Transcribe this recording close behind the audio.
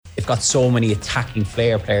got so many attacking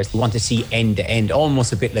flair players. You want to see end to end,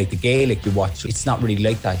 almost a bit like the Gaelic you watch. It's not really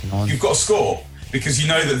like that, you know. You've got to score because you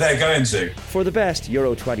know that they're going to. For the best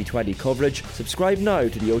Euro 2020 coverage, subscribe now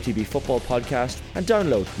to the OTB Football Podcast and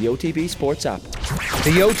download the OTB Sports app.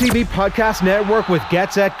 The OTB Podcast Network with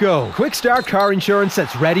Get Set Go. Quick start car insurance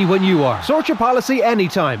that's ready when you are. Sort your policy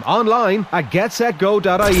anytime online at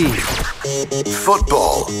getsetgo.ie.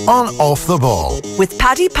 Football on Off the Ball. With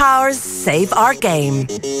Paddy Power's Save Our Game.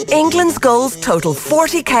 England's goals total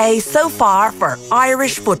 40k so far for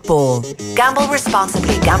Irish football. Gamble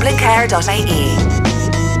responsibly. Gamblingcare.ie.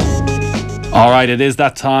 All right, it is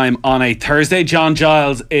that time on a Thursday. John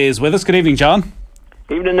Giles is with us. Good evening, John.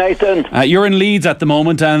 Evening, Nathan. You're in Leeds at the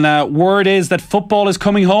moment, and word is that football is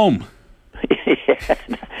coming home. Yeah,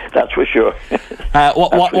 that's for sure.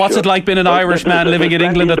 What's it like being an Irishman living in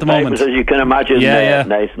England at the moment? As you can imagine,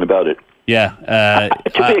 Nathan, about it. Yeah.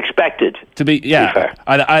 To be expected. To be fair.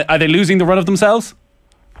 Are they losing the run of themselves?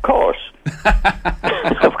 Of course.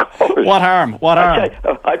 Of course. What harm?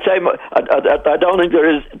 I'd say I don't think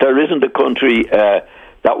there isn't a country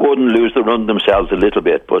that wouldn't lose the run themselves a little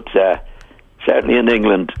bit, but certainly in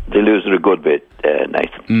England they lose it a good bit,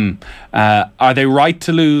 Nathan. Are they right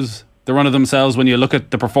to lose the run of themselves when you look at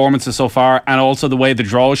the performances so far and also the way the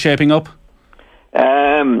draw is shaping up?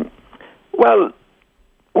 Well,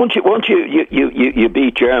 once you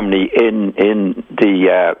beat Germany in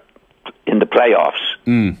the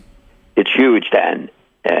playoffs, it's huge then,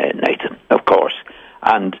 Nathan, of course,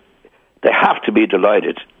 and they have to be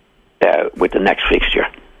delighted with the next fixture.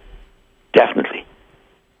 Definitely.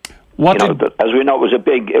 As we know,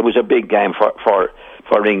 it was a big game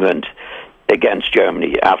for England against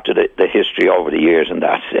Germany after the history over the years and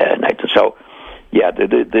that, Nathan. So, yeah,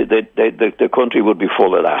 the country would be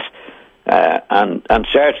full of that, and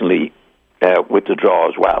certainly with the draw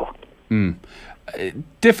as well.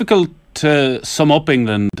 Difficult to sum up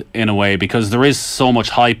England in a way because there is so much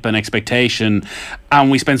hype and expectation,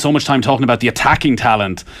 and we spend so much time talking about the attacking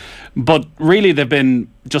talent. But really, they've been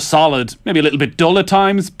just solid, maybe a little bit dull at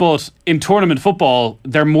times, but in tournament football,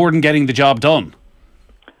 they're more than getting the job done.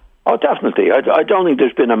 Oh, definitely. I don't think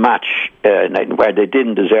there's been a match where they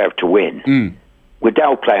didn't deserve to win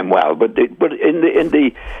without playing well. But in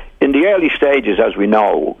the early stages, as we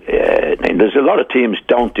know, there's a lot of teams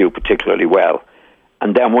don't do particularly well,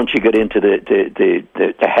 and then once you get into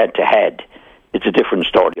the head-to-head, it's a different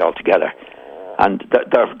story altogether. And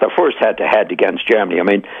the first head-to-head against Germany, I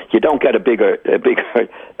mean, you don't get a bigger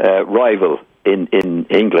rival in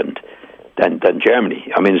England than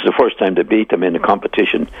Germany. I mean, it's the first time they beat them in a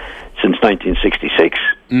competition since 1966.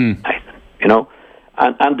 You know,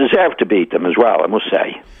 and deserve to beat them as well, I must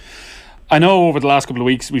say. I know over the last couple of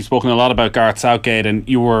weeks we've spoken a lot about Gareth Southgate, and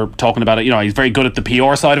you were talking about it. You know, he's very good at the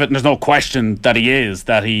PR side of it, and there's no question that he is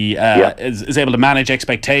is able to manage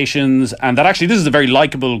expectations, and that actually this is a very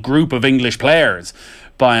likeable group of English players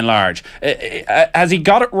by and large. Has he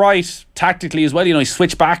got it right tactically as well? You know, he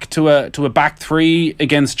switched back to a back three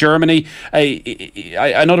against Germany.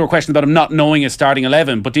 I know there were questions about him not knowing his starting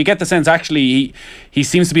 11, but do you get the sense actually he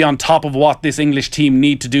seems to be on top of what this English team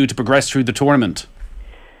need to do to progress through the tournament?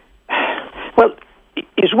 Well,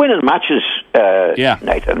 he's winning matches,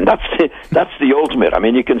 Nathan. That's the ultimate. I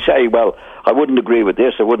mean, you can say, well, I wouldn't agree with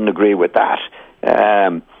this, I wouldn't agree with that.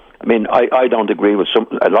 I mean, I don't agree with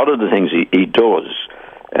a lot of the things he does.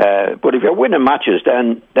 But if you're winning matches,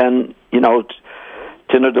 then you know,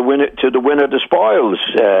 to the winner the spoils,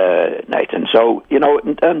 Nathan. So you know,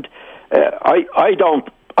 and I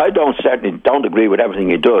certainly don't agree with everything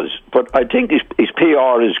he does, but I think his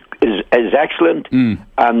PR is excellent,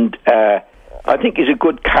 and I think he's a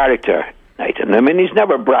good character, Nathan. I mean, he's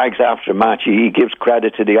never brags after a match. He gives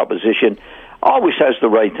credit to the opposition, always says the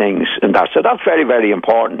right things, and that. So that's very, very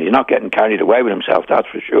important. You're not getting carried away with himself, that's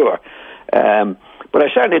for sure. But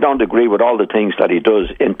I certainly don't agree with all the things that he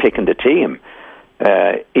does in picking the team,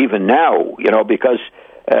 even now, you know, because,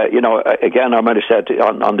 you know, again, I might have said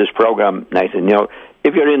on this programme, Nathan, you know,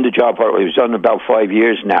 if you're in the job for, he's done about 5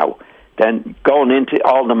 years now, then going into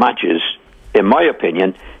all the matches, in my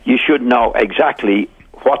opinion, you should know exactly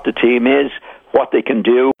what the team is, what they can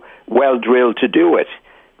do, well drilled to do it.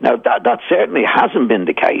 Now, that certainly hasn't been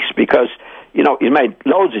the case because, you know, he made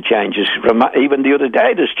loads of changes. From even the other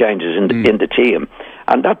day, there's changes in the team.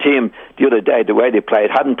 And that team, the other day, the way they played,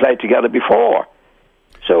 hadn't played together before.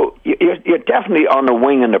 So you're definitely on a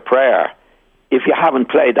wing and a prayer if you haven't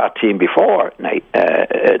played that team before,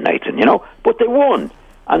 Nathan, you know. But they won.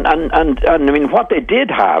 And I mean, what they did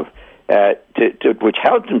have, which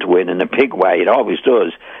helped them to win in a big way, it always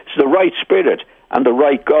does, is the right spirit and the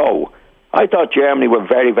right go. I thought Germany were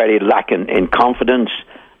very, very lacking in confidence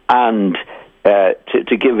and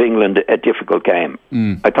to give England a difficult game.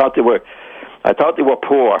 I thought they were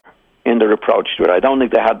poor in their approach to it. I don't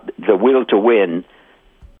think they had the will to win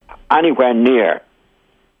anywhere near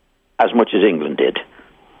as much as England did.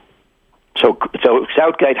 So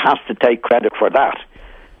Southgate has to take credit for that.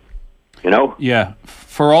 Yeah,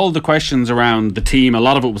 for all the questions around the team, a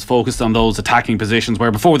lot of it was focused on those attacking positions,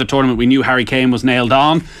 where before the tournament we knew Harry Kane was nailed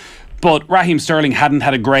on, but Raheem Sterling hadn't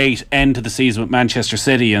had a great end to the season with Manchester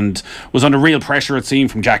City and was under real pressure, it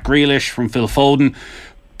seemed, from Jack Grealish, from Phil Foden.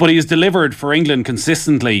 But he has delivered for England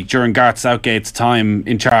consistently during Gareth Southgate's time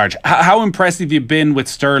in charge. How impressive have you been with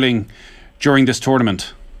Sterling during this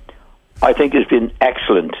tournament? I think he's been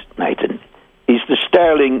excellent, Nathan. He's the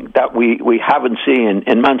Sterling that we haven't seen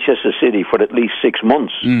in Manchester City for at least 6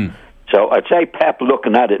 months. So I'd say Pep,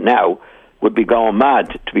 looking at it now, would be going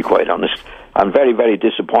mad, to be quite honest. I'm very, very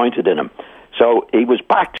disappointed in him. So he was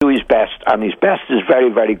back to his best, and his best is very,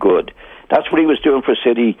 very good. That's what he was doing for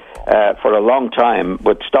City for a long time,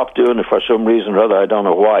 but stopped doing it for some reason or other. I don't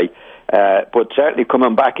know why. But certainly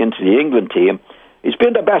coming back into the England team, he's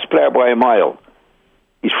been the best player by a mile.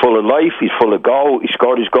 He's full of life. He's full of go. He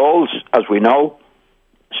scored his goals, as we know.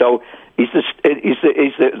 So he's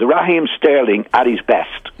the Raheem Sterling at his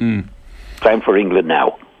best. Playing for England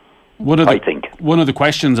now. I think one of the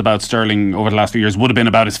questions about Sterling over the last few years would have been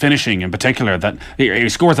about his finishing in particular. That he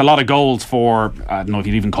scores a lot of goals for, I don't know if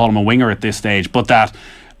you'd even call him a winger at this stage, but that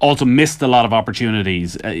also missed a lot of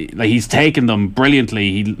opportunities. He's taken them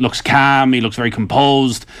brilliantly. He looks calm. He looks very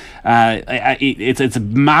composed. It's a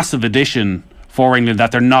massive addition for England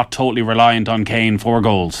that they're not totally reliant on Kane for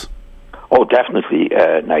goals. Oh, definitely,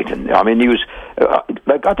 Nathan. I mean, he was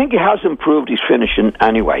I think he has improved his finishing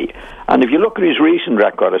anyway. And if you look at his recent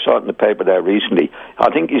record, I saw it in the paper there recently. I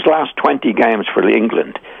think his last 20 games for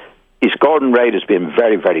England, his scoring rate has been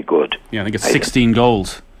very, very good. Yeah, I think it's 16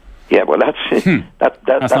 goals. Yeah, well, that's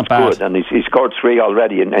not bad. Good, and he's scored 3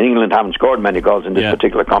 already. And England haven't scored many goals in this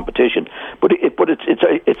particular competition. But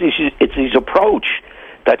it's his approach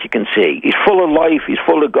that you can see. He's full of life. He's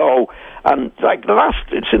full of go. And like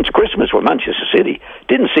since Christmas with Manchester City,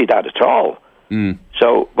 didn't see that at all.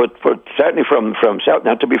 So, but certainly from South.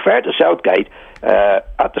 Now, to be fair to Southgate,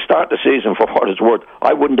 at the start of the season, for what it's worth,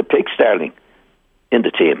 I wouldn't have picked Sterling in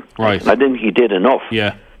the team. Right. And I didn't think he did enough.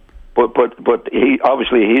 Yeah. But he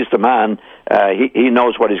obviously he's the man. He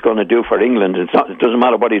knows what he's going to do for England. It doesn't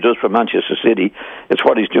matter what he does for Manchester City. It's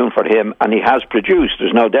what he's doing for him, and he has produced.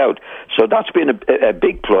 There's no doubt. So that's been a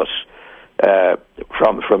big plus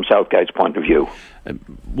from Southgate's point of view.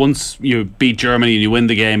 Once you beat Germany and you win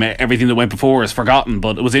the game, everything that went before is forgotten.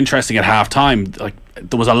 But it was interesting at half time. Like,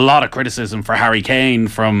 there was a lot of criticism for Harry Kane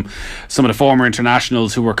from some of the former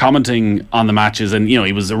internationals who were commenting on the matches, and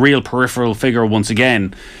he was a real peripheral figure once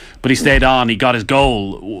again. But he stayed on, he got his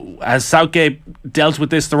goal. Has Southgate dealt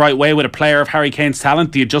with this the right way with a player of Harry Kane's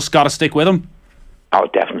talent? Do you just got to stick with him? Oh,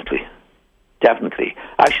 definitely.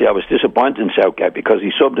 Actually, I was disappointed in Southgate because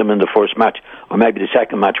he subbed him in the first match, or maybe the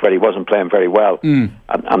second match, where he wasn't playing very well. And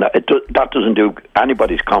that doesn't do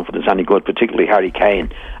anybody's confidence any good, particularly Harry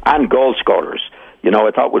Kane and goal scorers.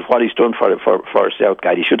 I thought with what he's done for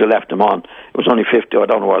Southgate, he should have left him on. It was only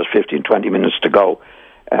 15, 20 minutes to go.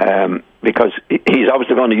 Because he's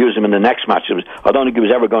obviously going to use him in the next match. I don't think he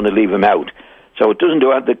was ever going to leave him out. So it doesn't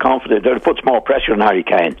do the confidence. It puts more pressure on Harry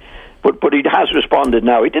Kane. But he has responded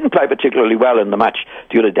now. He didn't play particularly well in the match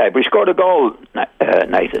the other day, but he scored a goal,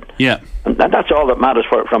 Nathan. Yeah. And that's all that matters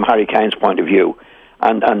from Harry Kane's point of view.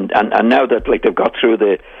 And now that they've got through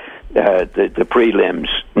the prelims,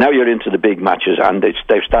 now you're into the big matches, and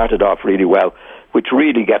they've started off really well, which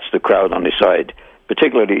really gets the crowd on his side.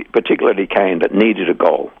 Particularly Kane, that needed a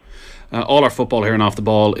goal. All our football here and Off the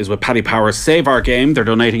Ball is with Paddy Power's Save Our Game. They're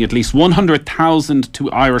donating at least 100,000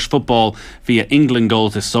 to Irish football via England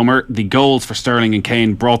goals this summer. The goals for Sterling and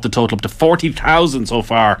Kane brought the total up to 40,000 so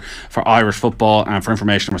far for Irish football. And for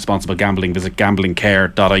information on responsible gambling, visit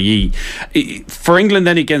gamblingcare.ie. For England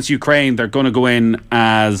then against Ukraine, they're going to go in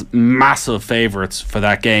as massive favourites for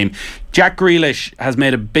that game. Jack Grealish has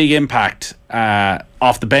made a big impact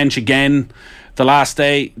off the bench again the last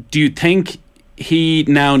day. Do you think he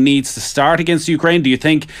now needs to start against Ukraine? Do you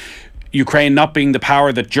think Ukraine, not being the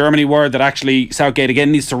power that Germany were, that actually Southgate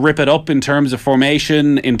again needs to rip it up in terms of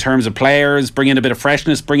formation, in terms of players, bring in a bit of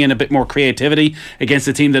freshness, bring in a bit more creativity against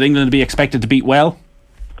a team that England would be expected to beat well?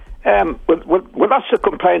 Well, that's the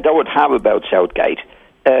complaint I would have about Southgate.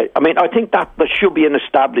 I think that there should be an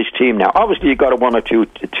established team now. Obviously, you've got one or two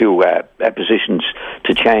positions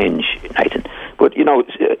to change, Nathan. But,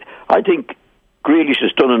 I think Grealish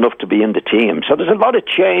has done enough to be in the team. So there's a lot of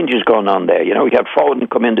changes going on there. We had Foden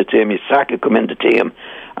come in the team, Xhaka come in the team.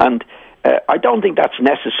 And I don't think that's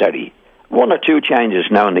necessary. One or two changes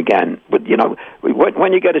now and again, but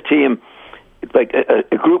when you get a team like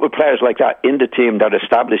a group of players like that in the team that are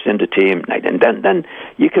established in the team, and then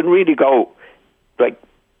you can really go like.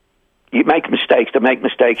 You make mistakes. To make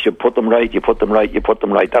mistakes, you put them right. You put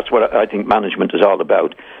them right. That's what I think management is all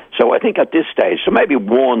about. So I think at this stage, so maybe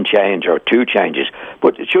one change or two changes.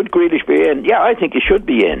 But should Grealish be in? Yeah, I think he should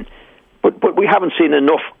be in. But we haven't seen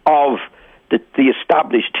enough of the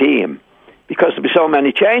established team because there'll be so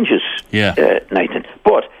many changes. Yeah, Nathan.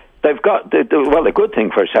 But they've got the good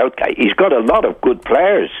thing for Southgate. He's got a lot of good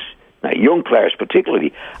players. Young players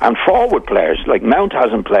particularly, and forward players like Mount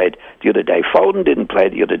hasn't played the other day. Foden didn't play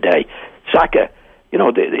the other day. Xhaka, they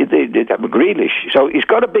have Grealish. So he's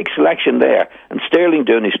got a big selection there, and Sterling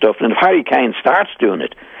doing his stuff. And if Harry Kane starts doing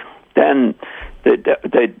it, then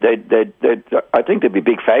I think they'd be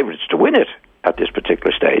big favourites to win it at this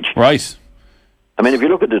particular stage. Right. I mean, if you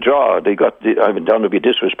look at the draw, they got. I don't want to be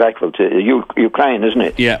disrespectful to Ukraine, isn't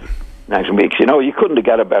it? Yeah. Next week, you couldn't have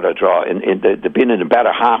got a better draw. They've been in the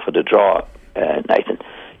better half of the draw, Nathan.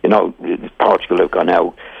 Portugal have gone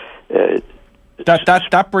out.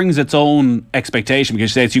 That brings its own expectation because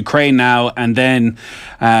you say it's Ukraine now, and then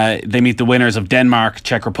they meet the winners of Denmark,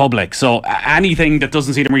 Czech Republic. So anything that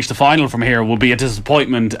doesn't see them reach the final from here will be a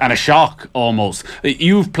disappointment and a shock almost.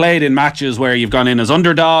 You've played in matches where you've gone in as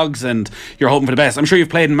underdogs and you're hoping for the best. I'm sure you've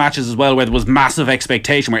played in matches as well where there was massive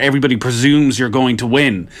expectation, where everybody presumes you're going to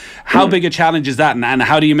win. How big a challenge is that, and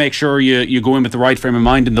how do you make sure you go in with the right frame of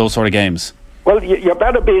mind in those sort of games? Well, you're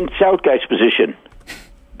better be in Southgate's position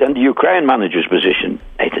than the Ukraine manager's position,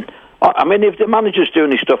 Nathan. I mean, if the manager's doing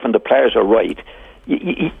his stuff and the players are right,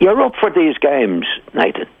 you're up for these games,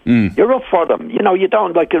 Nathan. You're up for them. You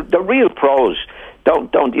don't like the real pros. Don't.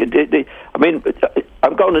 I mean,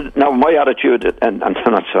 I'm going to now. My attitude, and I'm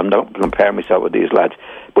not compare myself with these lads.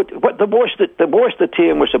 But the worse the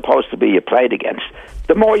team was supposed to be you played against,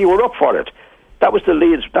 the more you were up for it. That was the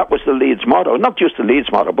Leeds motto. Not just the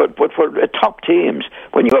Leeds motto, but for top teams,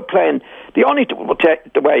 when you are playing, the only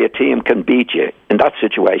the way a team can beat you in that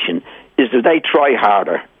situation is that they try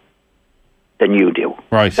harder than you do.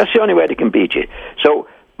 Right. That's the only way they can beat you. So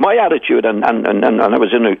my attitude, and I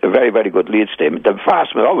was in a very, very good Leeds team.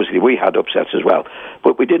 Obviously we had upsets as well,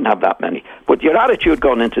 but we didn't have that many. But your attitude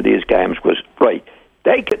going into these games was, right,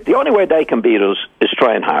 the only way they can beat us is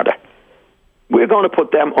trying harder. We're going to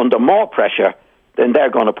put them under more pressure than they're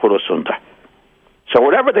going to put us under. So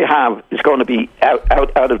whatever they have is going to be out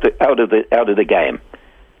of the game.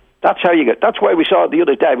 That's how you get. That's why we saw the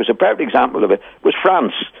other day was a perfect example of it. Was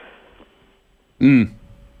France.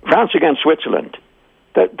 France against Switzerland.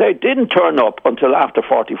 They didn't turn up until after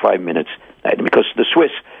 45 minutes because the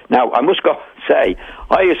Swiss. Now I must say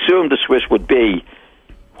I assumed the Swiss would be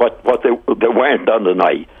what they weren't on the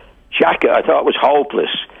night. Xhaka, I thought was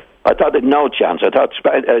hopeless. I thought they had no chance. I thought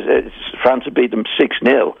France would beat them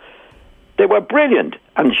 6-0. They were brilliant.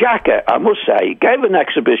 And Xhaka, I must say, gave an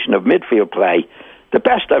exhibition of midfield play, the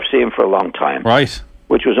best I've seen for a long time. Right.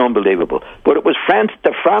 Which was unbelievable. But it was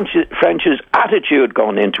French's attitude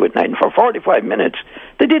going into it, Nathan. For 45 minutes,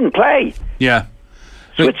 they didn't play. Yeah.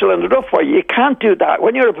 Switzerland are up for you. You can't do that.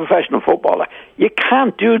 When you're a professional footballer, you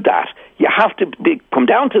can't do that. You have to come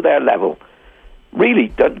down to their level.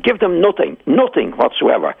 Really, give them nothing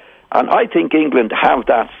whatsoever. And I think England have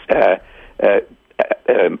that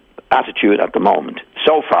attitude at the moment,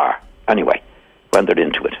 so far, anyway, when they're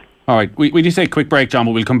into it. All right, we need to take a quick break, John,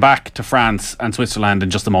 but we'll come back to France and Switzerland in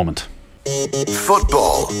just a moment.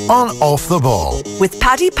 Football on Off the Ball. With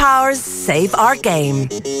Paddy Power's Save Our Game.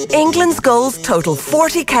 England's goals total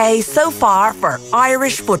 40k so far for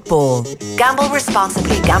Irish football. Gamble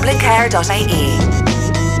responsibly. Gamblingcare.ie.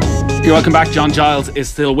 You're welcome back. John Giles is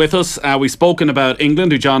still with us. We've spoken about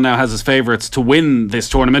England, who John now has as favourites to win this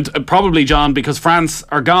tournament. Probably, John, because France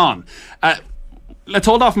are gone. Let's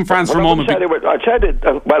hold off on France for a moment. I'd say that,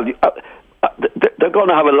 they're going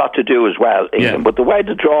to have a lot to do as well, England. Yeah. But the way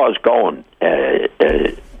the draw is going,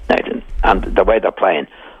 Nathan, and the way they're playing,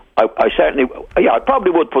 I certainly, I probably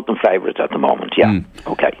would put them favourites at the moment. Yeah,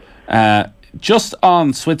 okay. Just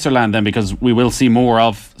on Switzerland then, because we will see more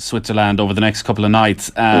of Switzerland over the next couple of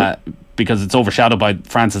nights because it's overshadowed by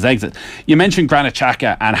France's exit. You mentioned Granit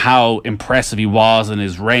Xhaka and how impressive he was and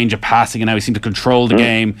his range of passing and how he seemed to control the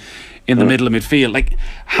game in the middle of midfield. Like,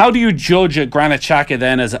 how do you judge a Granit Xhaka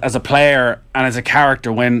then as a player and as a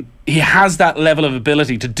character when he has that level of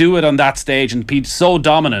ability to do it on that stage and be so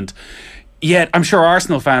dominant? Yet I'm sure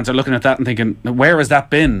Arsenal fans are looking at that and thinking, where has that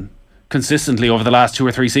been consistently over the last 2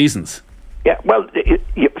 or 3 seasons? Yeah, well,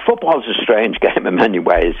 football's a strange game in many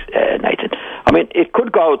ways, Nathan. I mean, it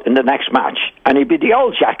could go in the next match and he'd be the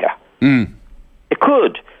old Xhaka. It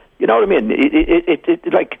could. You know what I mean?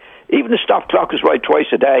 It like, even the stop clock is right twice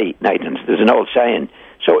a day, Nathan. There's an old saying.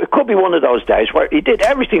 So it could be one of those days where he did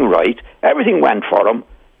everything right, everything went for him,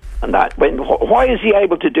 and that. Why is he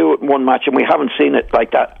able to do it in one match and we haven't seen it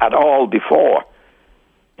like that at all before?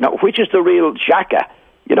 You know, which is the real Xhaka?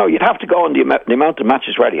 You know, you'd have to go on the amount of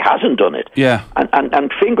matches where he hasn't done it. Yeah.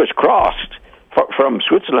 And fingers crossed, from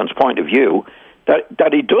Switzerland's point of view,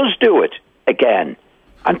 that he does do it again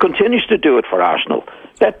and continues to do it for Arsenal.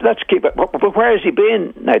 Let's keep it. But where has he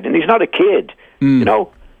been, Nathan? He's not a kid, you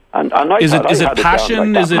know. And is it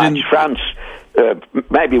passion? Is it in France?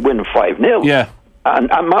 Maybe winning 5-0. Yeah. And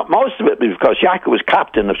most of it was because Xhaka was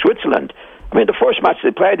captain of Switzerland. I mean, the first match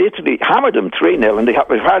they played, Italy hammered them 3-0, and they've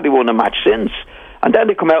hardly won a match since. And then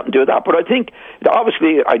they come out and do that. But I think,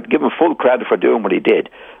 obviously, I'd give him full credit for doing what he did.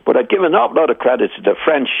 But I'd give an awful lot of credit to the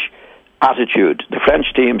French attitude, the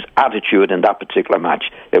French team's attitude in that particular match.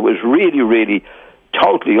 It was really, really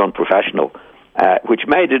totally unprofessional, which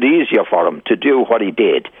made it easier for him to do what he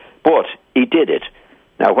did. But he did it.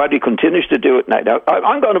 Now, whether he continues to do it now,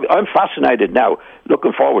 I'm fascinated now,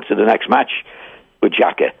 looking forward to the next match with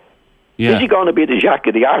Xhaka. Yeah. Is he going to be the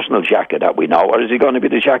Xhaka, the Arsenal Xhaka that we know, or is he going to be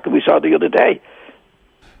the Xhaka we saw the other day?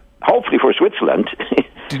 Hopefully for Switzerland,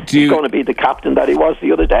 he's going to be the captain that he was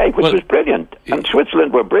the other day, which was brilliant. And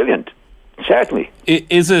Switzerland were brilliant. Certainly.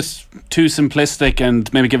 Is it too simplistic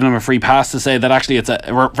and maybe giving him a free pass to say that actually it's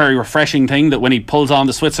a very refreshing thing that when he pulls on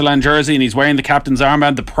the Switzerland jersey and he's wearing the captain's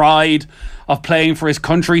armband, the pride of playing for his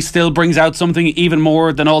country still brings out something even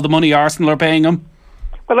more than all the money Arsenal are paying him?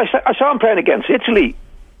 Well, I saw him playing against Italy,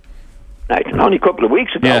 Nathan, only a couple of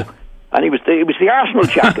weeks ago, and he was the Arsenal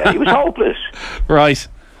Xhaka. He was hopeless. Right.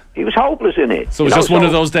 He was hopeless in it. So it was just one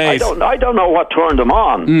of those days. I don't know what turned him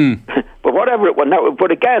on, but whatever it was. Now,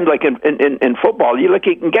 but again, like in football, you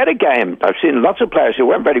can get a game. I've seen lots of players who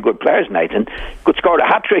weren't very good players, Nathan, could score a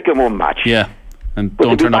hat trick in one match. Yeah, and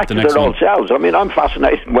don't turn up the next one. Selves. I mean, I'm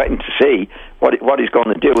fascinated waiting to see what he's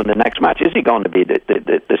going to do in the next match. Is he going to be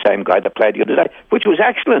the same guy that played the other day, which was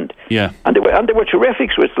excellent? Yeah, and they were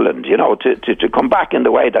terrific, Switzerland. You know, to come back in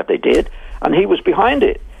the way that they did, and he was behind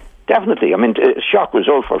it. Definitely. I mean, a shock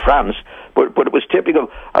result for France, but it was typical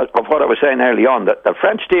of what I was saying early on, that the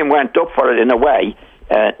French team went up for it in a way,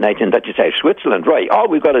 Nathan, that you say, Switzerland, right, all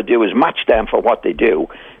we've got to do is match them for what they do,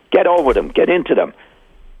 get over them, get into them,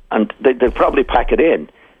 and they'll probably pack it in.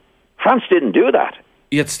 France didn't do that.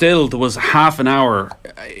 Yet still, there was half an hour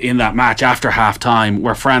in that match after half-time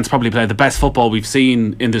where France probably played the best football we've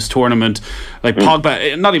seen in this tournament. Like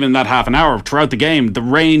Pogba, not even that half an hour, throughout the game, the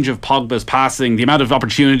range of Pogba's passing, the amount of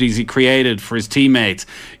opportunities he created for his teammates.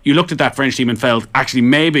 You looked at that French team and felt, actually,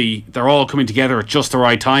 maybe they're all coming together at just the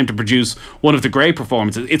right time to produce one of the great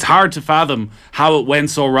performances. It's hard to fathom how it went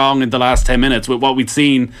so wrong in the last 10 minutes with what we'd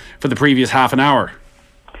seen for the previous half an hour.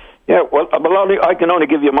 Yeah, well, I can only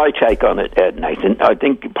give you my take on it, Nathan. I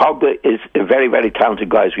think Pogba is a very, very talented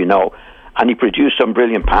guy, as we know, and he produced some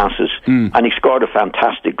brilliant passes, and he scored a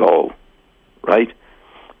fantastic goal, right?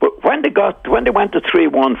 But when they went to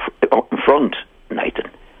 3-1 in front, Nathan,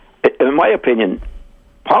 in my opinion,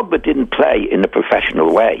 Pogba didn't play in a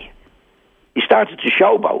professional way. He started to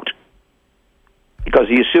showboat because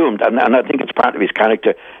he assumed, and I think it's part of his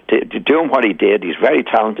character, to doing what he did. He's a very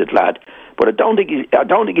talented lad. But I don't think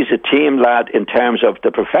he's a team lad in terms of the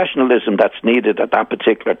professionalism that's needed at that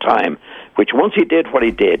particular time. Which once he did what he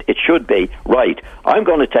did, it should be right. I'm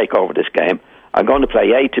going to take over this game. I'm going to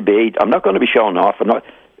play A to B. I'm not going to be showing off.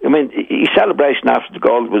 His celebration after the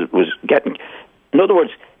goal was getting. In other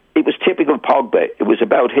words, it was typical Pogba. It was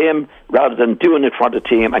about him rather than doing it for the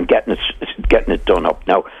team and getting it done up.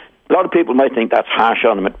 Now, a lot of people might think that's harsh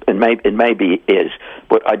on him. It maybe is,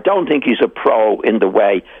 but I don't think he's a pro in the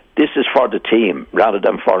way. This is for the team rather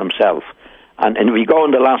than for himself. And if you go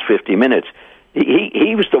in the last 50 minutes,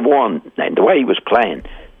 he was the one, and the way he was playing,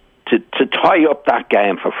 to tie up that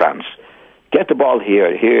game for France. Get the ball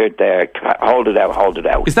here, there, hold it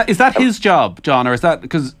out. Is that his job, John, or is that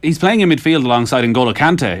because he's playing in midfield alongside N'Golo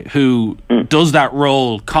Kante, who does that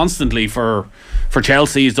role constantly for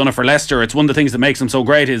Chelsea? He's done it for Leicester. It's one of the things that makes him so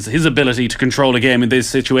great is his ability to control a game in these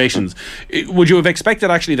situations. Would you have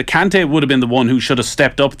expected actually that Kante would have been the one who should have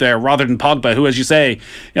stepped up there rather than Pogba, who, as you say,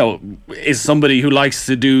 is somebody who likes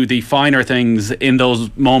to do the finer things in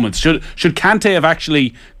those moments? Should Kante have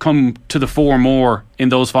actually come to the fore more in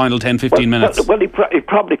those final 10-15 minutes? Well, he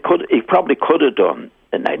probably could have done.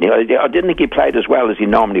 And I didn't think he played as well as he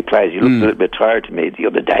normally plays. He looked a little bit tired to me the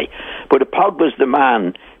other day. But if Pogba's the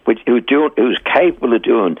man who's capable of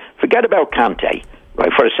doing, forget about Kante,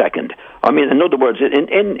 right, for a second. I mean, in other words,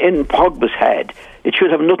 in Pogba's head, it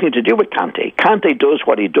should have nothing to do with Kante. Kante does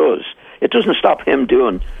what he does. It doesn't stop him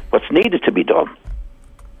doing what's needed to be done.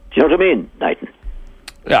 Do you know what I mean, Nathan?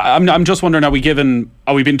 Yeah, I'm just wondering, are we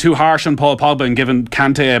being too harsh on Paul Pogba and giving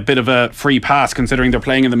Kante a bit of a free pass, considering they're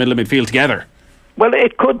playing in the middle of midfield together? Well,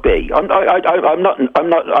 it could be. I'm not.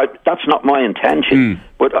 That's not my intention.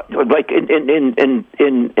 But like in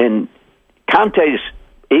Kante's,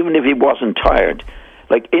 even if he wasn't tired,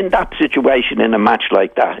 like in that situation, in a match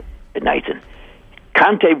like that, Nathan,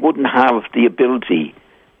 Kante wouldn't have the ability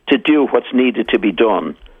to do what's needed to be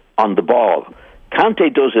done on the ball.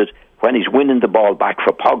 Kante does it when he's winning the ball back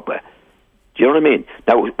for Pogba. Do you know what I mean?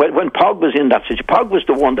 Now, when Pogba's in that situation, Pogba's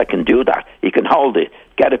the one that can do that. He can hold it,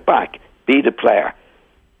 get it back, be the player,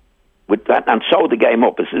 with that, and sew the game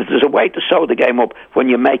up. There's a way to sew the game up when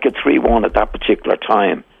you make it 3-1 at that particular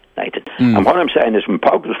time, Nathan. And what I'm saying is, from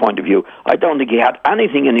Pogba's point of view, I don't think he had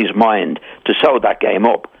anything in his mind to sew that game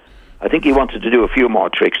up. I think he wanted to do a few more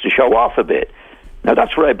tricks to show off a bit. Now,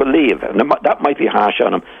 that's what I believe, and that might be harsh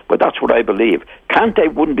on him, but that's what I believe.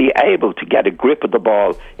 Kante wouldn't be able to get a grip of the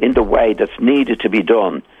ball in the way that's needed to be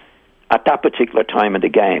done at that particular time in the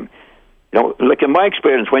game. You know, like in my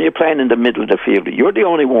experience, when you're playing in the middle of the field, you're the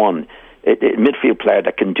only one, a midfield player,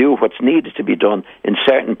 that can do what's needed to be done in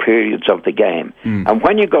certain periods of the game. And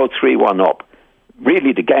when you go 3-1 up,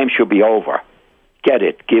 really the game should be over. Get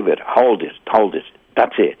it, give it, hold it.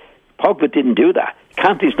 That's it. Pogba didn't do that.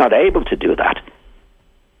 Kante's not able to do that.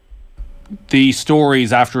 The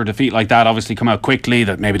stories after a defeat like that obviously come out quickly,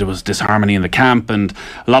 that maybe there was disharmony in the camp, and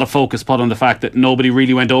a lot of focus put on the fact that nobody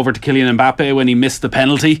really went over to Kylian Mbappe when he missed the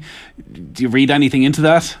penalty. Do you read anything into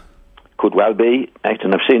that? Could well be,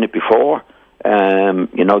 Nathan. I've seen it before.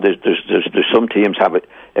 You know, there's some teams have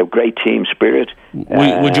a great team spirit.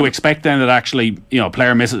 Would you expect then that actually, you know, a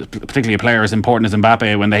player misses, particularly a player as important as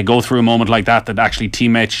Mbappe, when they go through a moment like that actually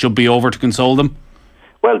teammates should be over to console them?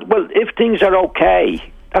 Well, if things are okay,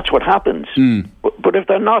 that's what happens. But if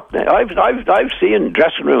they're not, I've seen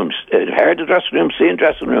dressing rooms, heard of dressing rooms, seen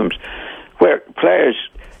dressing rooms where players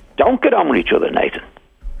don't get on with each other, Nathan.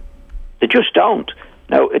 They just don't.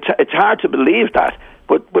 Now, it's hard to believe that,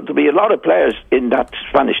 but there'll be a lot of players in that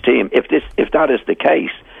Spanish team, if that is the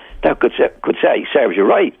case, that could say, serves you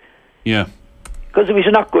right. Yeah. Because if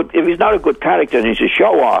he's not a good character and he's a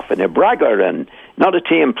show off and a bragger and not a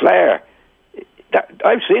team player,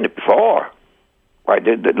 I've seen it before. Right,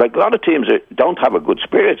 like a lot of teams don't have a good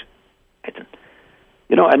spirit,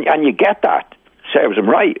 you know, and you get that. Serves them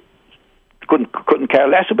right. Couldn't care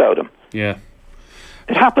less about them. Yeah,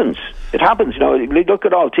 it happens. You know, look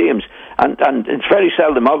at all teams, and it's very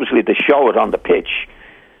seldom, obviously, they show it on the pitch.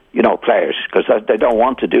 You know, players, because they don't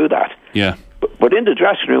want to do that. Yeah, but in the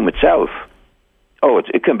dressing room itself,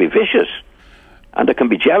 it can be vicious, and there can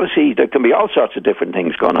be jealousy. There can be all sorts of different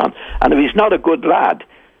things going on. And if he's not a good lad,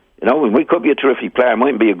 you know, we could be a terrific player,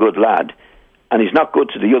 mightn't be a good lad, and he's not good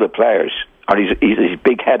to the other players, or he's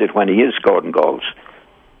big-headed when he is scoring goals.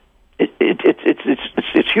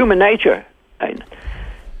 It's human nature.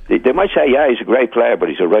 They might say, yeah, he's a great player, but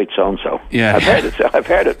he's a right so-and-so. Yeah. I've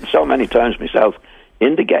heard it so many times myself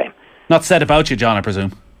in the game. Not said about you, John, I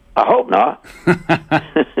presume. I hope not.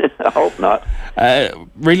 I hope not.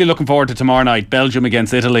 Really looking forward to tomorrow night, Belgium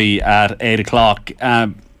against Italy at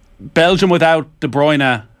 8:00. Belgium without De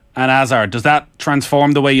Bruyne and Hazard, does that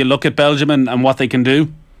transform the way you look at Belgium and what they can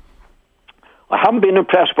do? I haven't been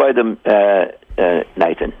impressed by them,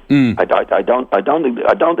 Nathan. I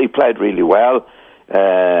don't think he played really well.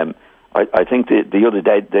 I think the other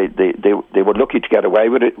day they were lucky to get away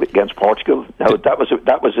with it against Portugal. Now that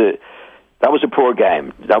was a poor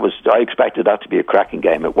game. I expected that to be a cracking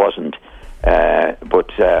game. It wasn't.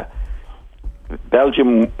 But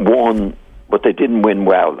Belgium won. But they didn't win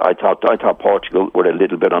well. I thought Portugal were a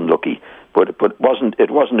little bit unlucky, but it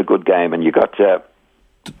wasn't a good game. And you got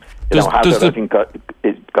Hazard, I think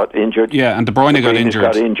got injured. Yeah, and De Bruyne got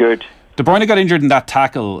injured. De Bruyne got injured in that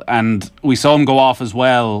tackle, and we saw him go off as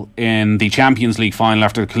well in the Champions League final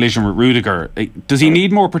after the collision with Rudiger. Does he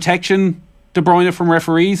need more protection, De Bruyne, from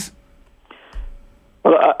referees?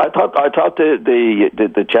 Well, I thought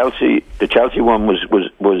the Chelsea one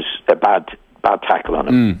was a bad tackle on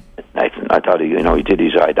him. Nathan, I thought he did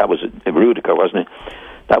his eye. That was a Rudiger, wasn't it?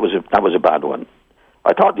 That was a bad one.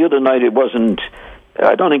 I thought the other night it wasn't.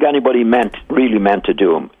 I don't think anybody really meant to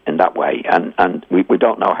do him in that way, and we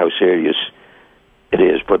don't know how serious it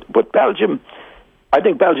is. But Belgium, I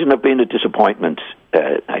think Belgium have been a disappointment,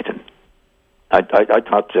 Nathan. I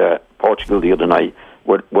thought Portugal the other night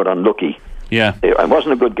were unlucky. Yeah, it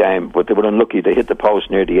wasn't a good game, but they were unlucky. They hit the post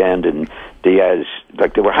near the end, and Diaz,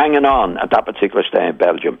 they were hanging on at that particular stage in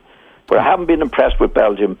Belgium. But I haven't been impressed with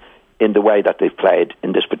Belgium in the way that they've played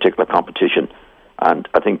in this particular competition. And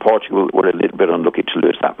I think Portugal were a little bit unlucky to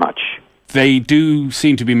lose that match. They do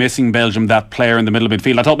seem to be missing, Belgium, that player in the middle of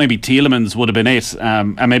midfield. I thought maybe Tielemans would have been it,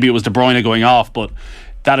 and maybe it was De Bruyne going off, but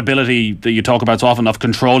that ability that you talk about so often of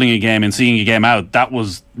controlling a game and seeing a game out, that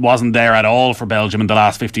wasn't there at all for Belgium in the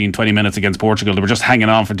last 15-20 minutes against Portugal. They were just hanging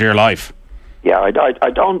on for dear life. Yeah, I don't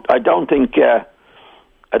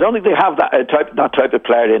think they have that type of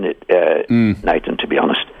player in it, Nathan, to be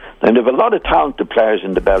honest. And they have a lot of talented players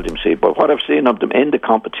in the Belgium side, but what I've seen of them in the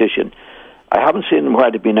competition, I haven't seen them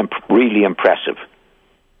where they've been really impressive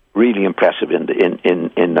in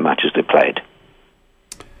the matches they played.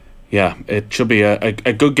 Yeah, it should be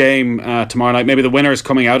a good game tomorrow night. Maybe the winner is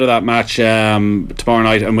coming out of that match tomorrow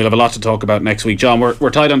night, and we'll have a lot to talk about next week. John,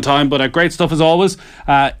 we're tight on time, but great stuff as always.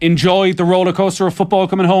 Enjoy the roller coaster of football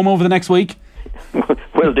coming home over the next week.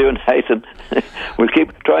 We'll do, Nathan. We'll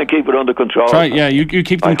try and keep it under control. Right, yeah, you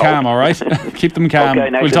keep them calm, all right? Keep them calm. Okay,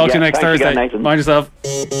 Nathan, we'll talk to you next Thursday. Again, Mind yourself.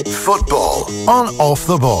 Football on Off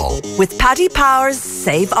the Ball. With Paddy Power's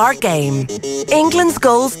Save Our Game. England's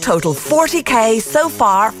goals total 40k so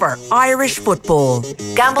far for Irish football.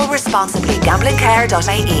 Gamble responsibly.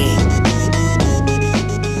 Gamblingcare.ie.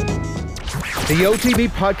 The OTB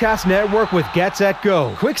Podcast Network with Get Set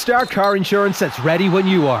Go. Quick start car insurance that's ready when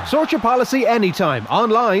you are. Sort your policy anytime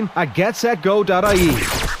online at getsetgo.ie.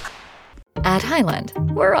 At Highland,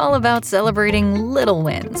 we're all about celebrating little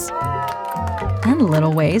wins and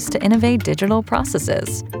little ways to innovate digital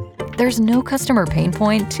processes. There's no customer pain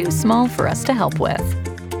point too small for us to help with.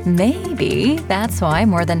 Maybe that's why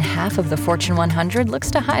more than half of the Fortune 100 looks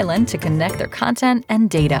to Highland to connect their content and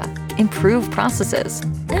data, improve processes,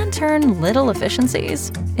 and turn little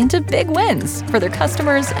efficiencies into big wins for their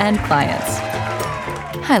customers and clients.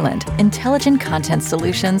 Highland, intelligent content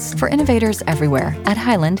solutions for innovators everywhere at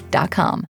highland.com.